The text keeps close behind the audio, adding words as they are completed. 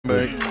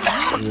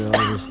respect. Yeah,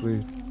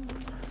 obviously.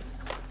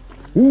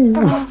 Ooh.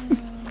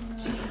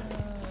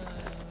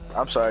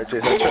 I'm sorry,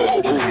 Chase. I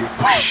tried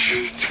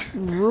to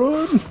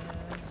Run.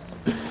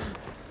 I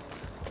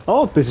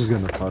don't think she's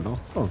gonna tunnel.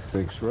 I don't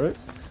think so, right?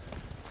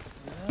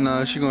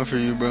 Nah, she going for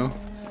you, bro.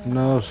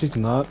 No, she's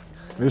not.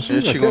 Is she?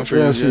 Yeah, she going for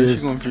you. Yeah, Yeah, she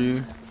she going for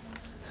you.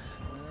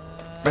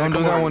 Don't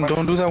do that one.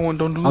 Don't do that one.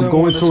 Don't do that I'm one.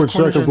 going That's towards a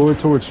corner check. I'm gen. going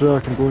towards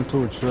check. I'm going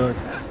towards check.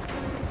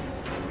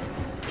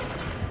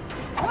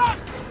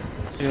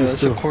 Yeah,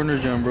 that's a corner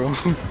gen, bro.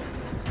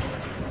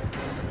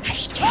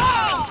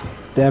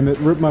 Damn it!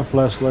 Rip my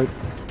flashlight.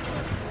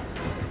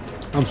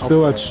 I'm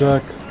still at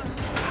check.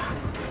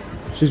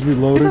 She's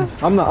reloading.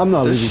 I'm not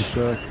Does leaving she-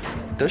 check.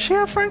 Does she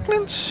have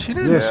Franklin's? She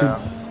didn't. Yeah,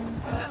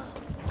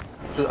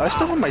 I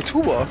still have my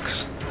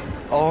toolbox.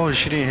 Oh,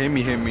 she didn't hit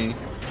me.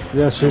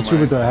 Yeah, she hit Never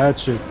you with the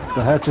hatchet.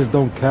 The hatchets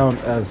don't count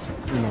as,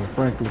 you know,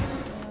 Franklin's.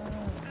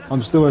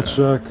 I'm still at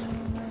check.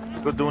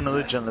 Let's go do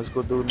another gen. Let's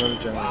go do another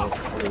gen.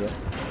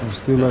 I'm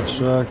still at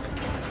check.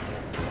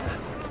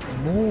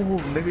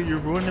 Move, nigga. You're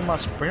ruining my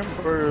sprint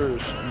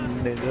burst,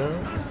 nigga.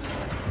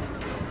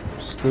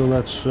 Still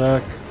at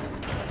check.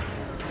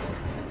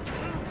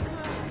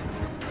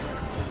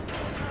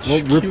 Oh,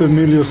 rip Cute.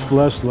 Emilio's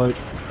flashlight.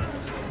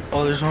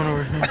 Oh, there's one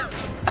over here.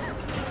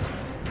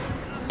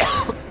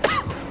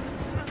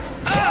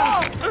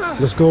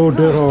 Let's go,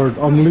 dead hard.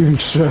 I'm leaving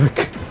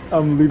check.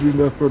 I'm leaving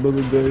that for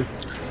another day.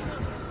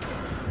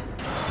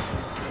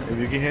 If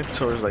you get hit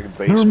towards like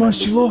base. Never mind,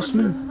 she lost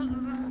me.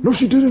 No,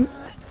 she didn't.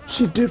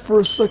 She did for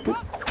a second.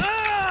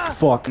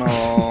 Fuck. No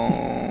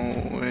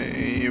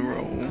way,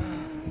 bro.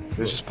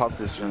 Let's just pop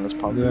this gen. Let's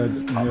pop Yeah,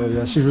 it.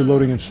 yeah. She's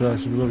reloading in check.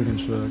 She's reloading in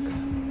check.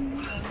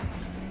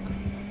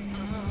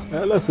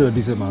 Yeah, that's a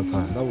decent amount of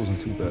time. That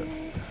wasn't too bad.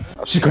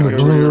 She's coming.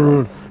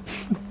 Run.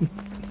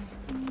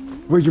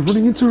 Wait, you're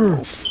running into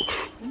her.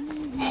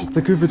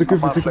 Take her, take her,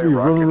 take her.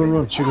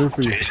 Run. Take her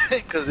for you.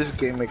 Because this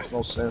game makes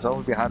no sense. I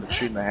was behind the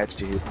tree and I had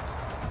to hit.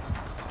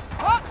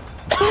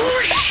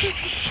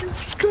 She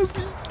was coming.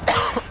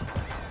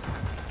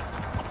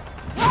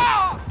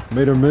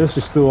 Made her miss.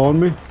 She's still on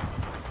me.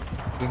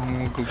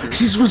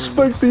 She's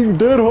respecting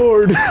dead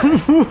hard.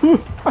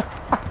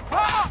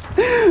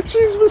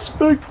 She's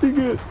respecting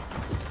it.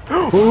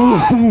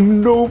 Oh,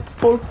 no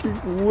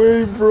fucking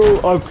way, bro.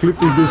 I'm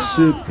clipping this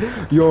shit.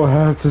 Y'all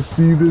have to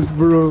see this,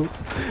 bro.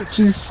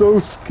 She's so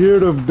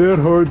scared of dead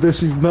hard that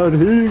she's not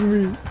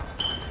hitting me.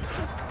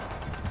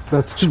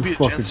 That's too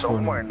fucking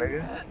funny.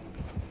 Nigga.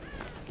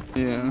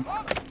 Yeah,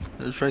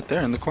 it's right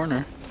there in the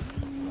corner.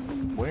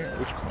 Where?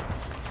 Which corner?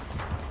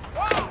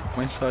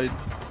 My side.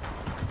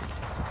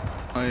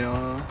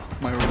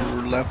 My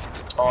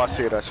left. Oh, I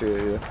see it,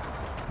 yeah.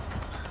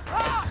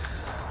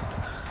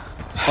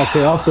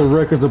 Okay, off the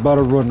record's about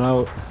to run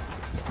out.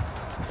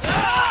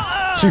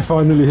 She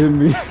finally hit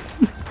me.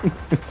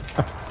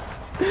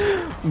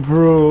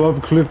 Bro,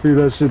 I'm clipping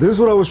that shit. This is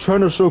what I was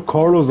trying to show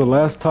Carlos the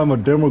last time a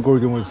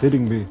Demogorgon was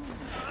hitting me.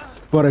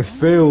 But I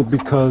failed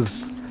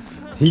because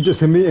he just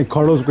hit me and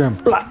Carlos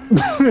went blah,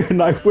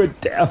 and I went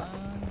down.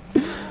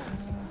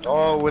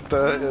 Oh, with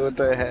the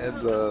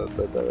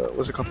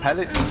what's it called,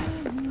 pallet?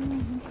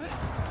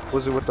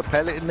 Was it with the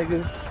pallet,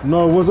 nigga?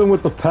 No, it wasn't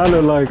with the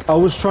pallet. Like, I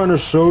was trying to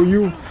show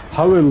you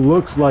how it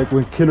looks like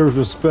when killers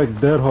respect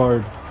dead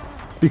hard.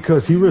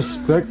 Because he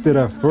respected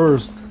at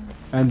first,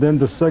 and then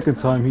the second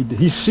time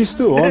she's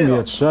still on me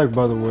at Shack,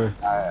 by the way.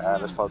 Alright,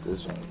 let's pop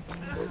this gen.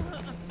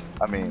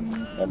 I mean,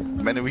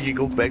 man, we can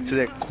go back to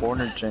that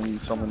corner gen you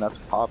told me not to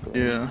pop it.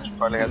 Yeah. She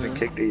probably hasn't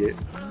kicked it yet.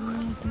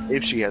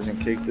 If she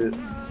hasn't kicked it.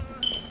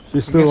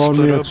 She's still on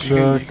me at You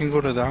Shack. can go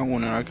to that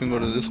one and I can go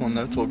to this one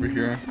that's over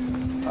here.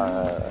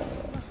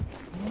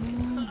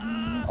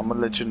 I'm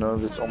gonna let you know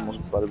if it's almost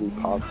about to be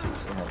popped.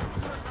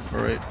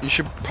 Alright, you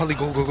should probably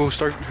go,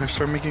 start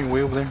making your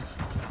way over there.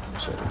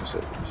 Let me say.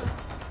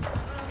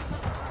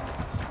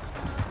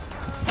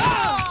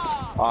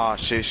 Ah,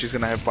 shit, she's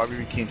gonna have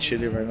barbecue king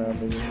chili right now,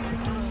 maybe.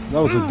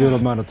 That was a good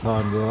amount of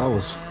time, though. That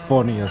was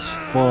funny as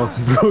fuck,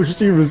 bro.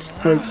 She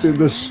respected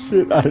the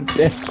shit out of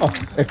dead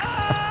hard.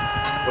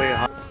 Wait,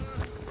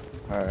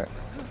 alright.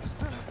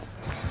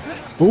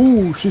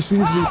 Ooh, she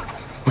sees me.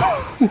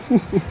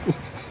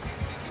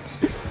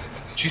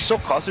 She's so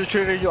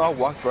concentrated, yo. I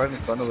walked right in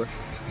front of her.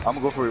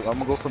 I'm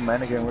gonna go for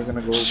man again. We're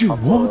gonna go. She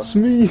wants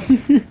me.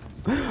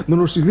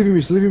 No, she's leaving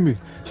me.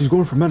 She's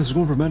going for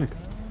Manic.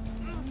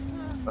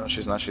 No,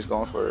 she's not. She's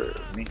going for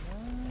me.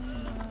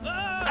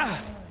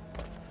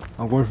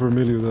 I'm going for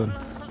Emilio then.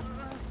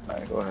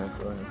 Alright, go ahead.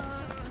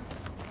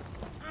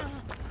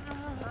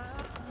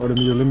 Alright,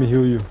 Emilio, let me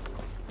heal you.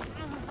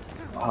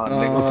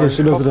 Nigga. Okay,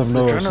 she doesn't have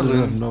no. She adrenaline. doesn't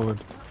have no.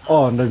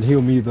 Oh, and then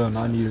heal me then.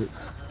 I need it.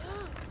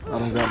 I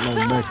don't got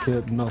no mech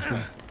kit,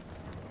 nothing.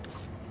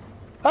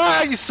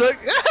 Ah, you suck.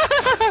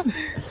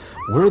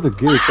 Where are the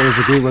gates? Oh, there's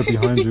a gate right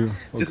behind you.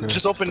 Okay.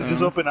 Just open. I'm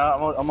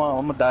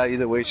gonna die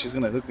either way. She's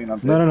gonna hook me and I'm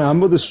dead. No, I'm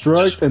gonna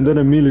distract and then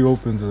Emilio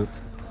opens it.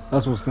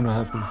 That's what's gonna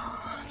happen.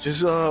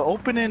 Just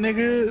open it,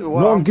 nigga.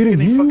 No, I'm getting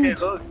healed. fucking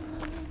hooked.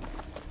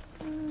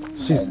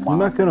 She's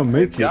not gonna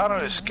make If it. y'all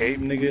don't escape,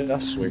 nigga, I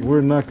swear.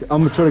 We're not.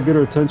 I'm gonna try to get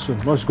her attention.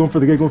 No, she's going for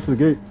the gate. Going for the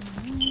gate.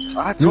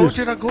 I told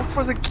you to go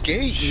for the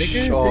gate,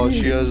 nigga. Oh,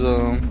 she has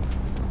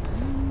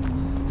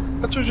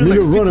I told you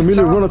Amelia, like run, 50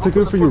 Amelia, run! I'll times, take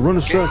go it for for the you. Run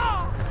a fucking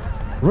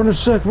sec. Run a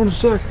sec. Run a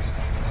sec.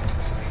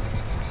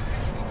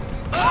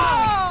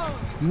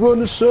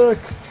 Run a sec.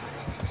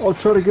 I'll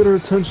try to get her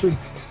attention.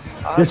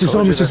 Yes, she's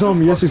on me. She's on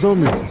me. Yes, she's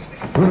on me.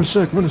 Run a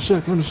sec. Run a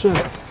sec. Run a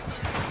sec.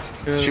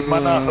 She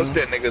might not hook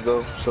that nigga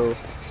though, so.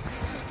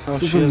 Oh,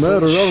 Doesn't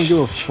matter. I don't give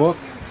a fuck.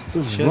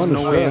 Just She has run a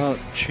no way sec. out.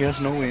 She has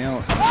no way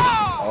out.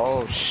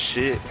 Oh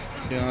shit.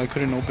 Yeah, I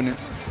couldn't open it.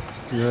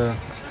 Yeah.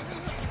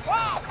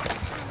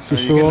 You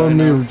She's can still on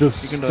die now. me. You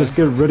Just can die.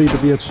 get ready to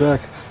be at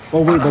Shack.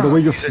 Oh wait, by the way,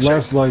 your He's at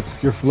Shack.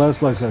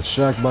 flashlights at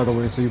Shack, by the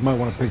way, so you might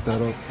want to pick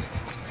that up.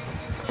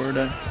 Where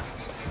that?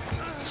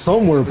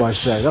 Somewhere by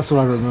Shack. That's what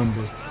I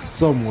remember.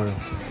 Somewhere.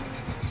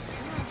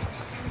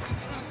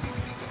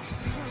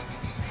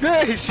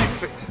 Hey,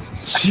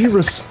 She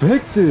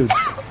respected.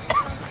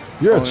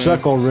 You're at Oh, yeah.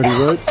 Shack already,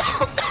 right?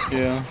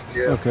 Yeah.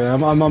 Yeah. Okay, I'm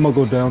gonna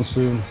go down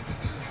soon.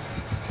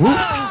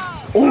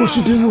 Oh,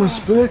 she didn't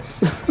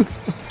respect.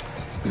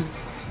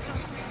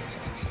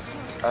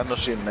 I know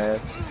she mad.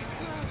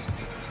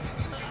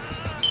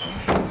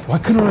 Why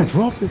couldn't I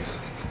drop it?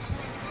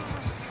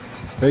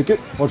 Fake it.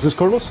 Watch this,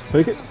 Carlos.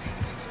 Fake it.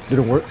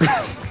 Didn't work.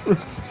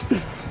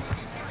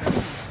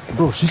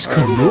 Bro, she's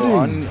Alright, bro,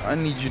 committing. I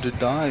need you to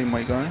die,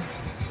 my guy.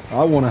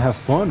 I want to have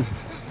fun.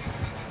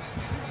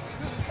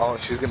 Oh,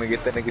 she's gonna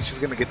get that nigga. She's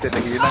gonna get that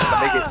nigga. You're not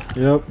gonna make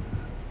it. Yep.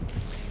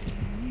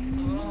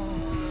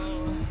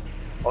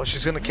 Oh,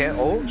 she's gonna camp.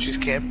 Oh, she's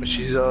camp.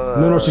 She's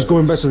No, she's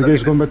going back to the gate.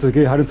 She's going back to the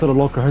gate. Hide inside a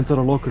locker. Hide inside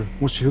a locker.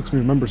 Once she hooks me,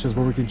 remember, she has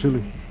barbecue and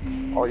chili.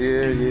 Oh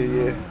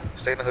yeah.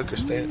 Stay in the hooker.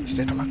 Stay in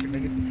the locker,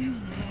 nigga.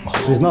 Oh,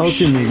 She's not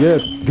hooking me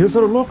shit. yet. Get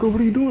inside a locker. What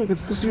are you doing? I can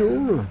still see your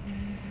aura.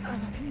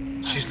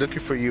 She's looking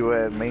for you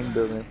at main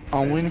building.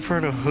 I'm waiting for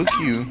her to hook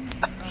you.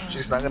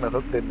 She's not gonna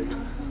hook that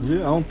nigga. Yeah,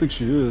 I don't think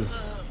she is.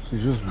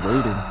 She's just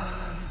waiting.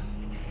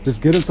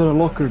 Just get inside a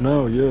locker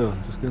now. Yeah,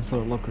 just get inside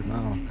a locker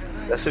now.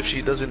 That's if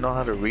she doesn't know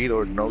how to read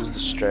or knows the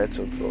strats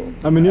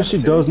of. I mean, if she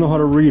does know how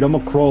to read, I'm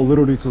gonna crawl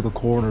literally to the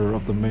corner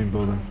of the main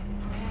building.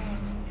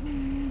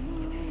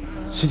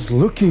 She's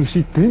looking.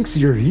 She thinks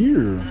you're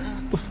here.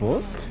 What the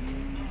fuck?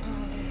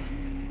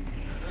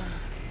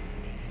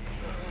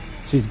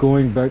 She's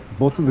going back.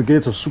 Both of the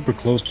gates are super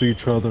close to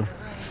each other.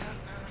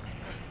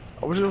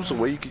 I wish there was a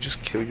way you could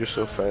just kill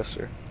yourself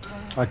faster.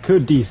 I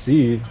could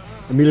DC.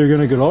 Amelia, you're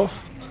gonna get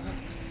off?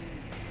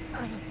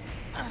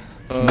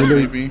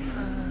 Maybe.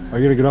 Are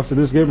you gonna get off to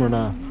this game or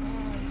not?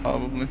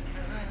 Probably.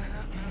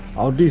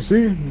 I'll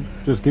DC.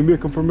 Just give me a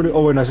confirmative.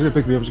 Oh wait, no, she's gonna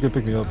pick me up. She's gonna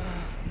pick me up.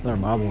 Never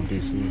mind, I won't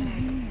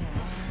DC.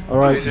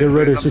 Alright, get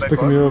ready. She's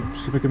picking me up.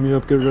 She's picking me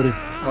up. Get ready.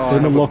 Oh, Stay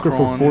in the I have a locker for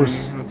prawn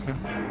force. here. Okay.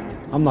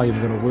 I'm not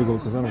even gonna wiggle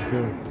because I don't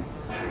care.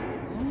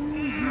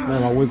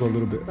 Man, I'll wiggle a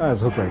little bit. Ah,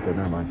 it's hook right there.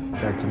 Never mind.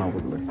 Back to not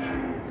wiggling.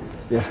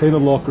 Yeah, stay in the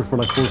locker for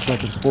like 4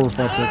 seconds. 4 or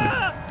 5 seconds.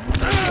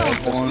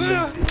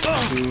 1,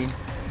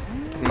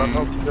 2, No,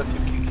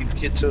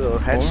 get to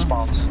hatch Four?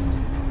 spawns.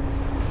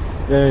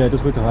 Yeah,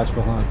 just wait till hatch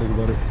behind. Think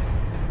about it.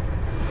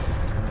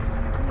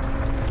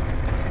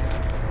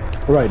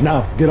 Alright,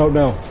 now. Get out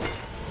now.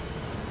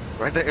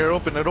 Right there, air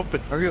open,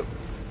 hurry up.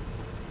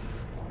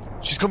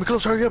 She's coming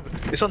close, hurry up.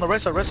 It's on the right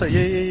side,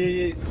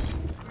 Yeah.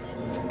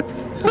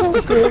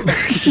 Let's go.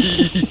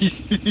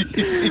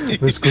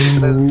 Let's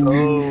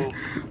go.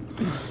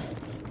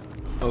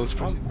 That was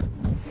pretty.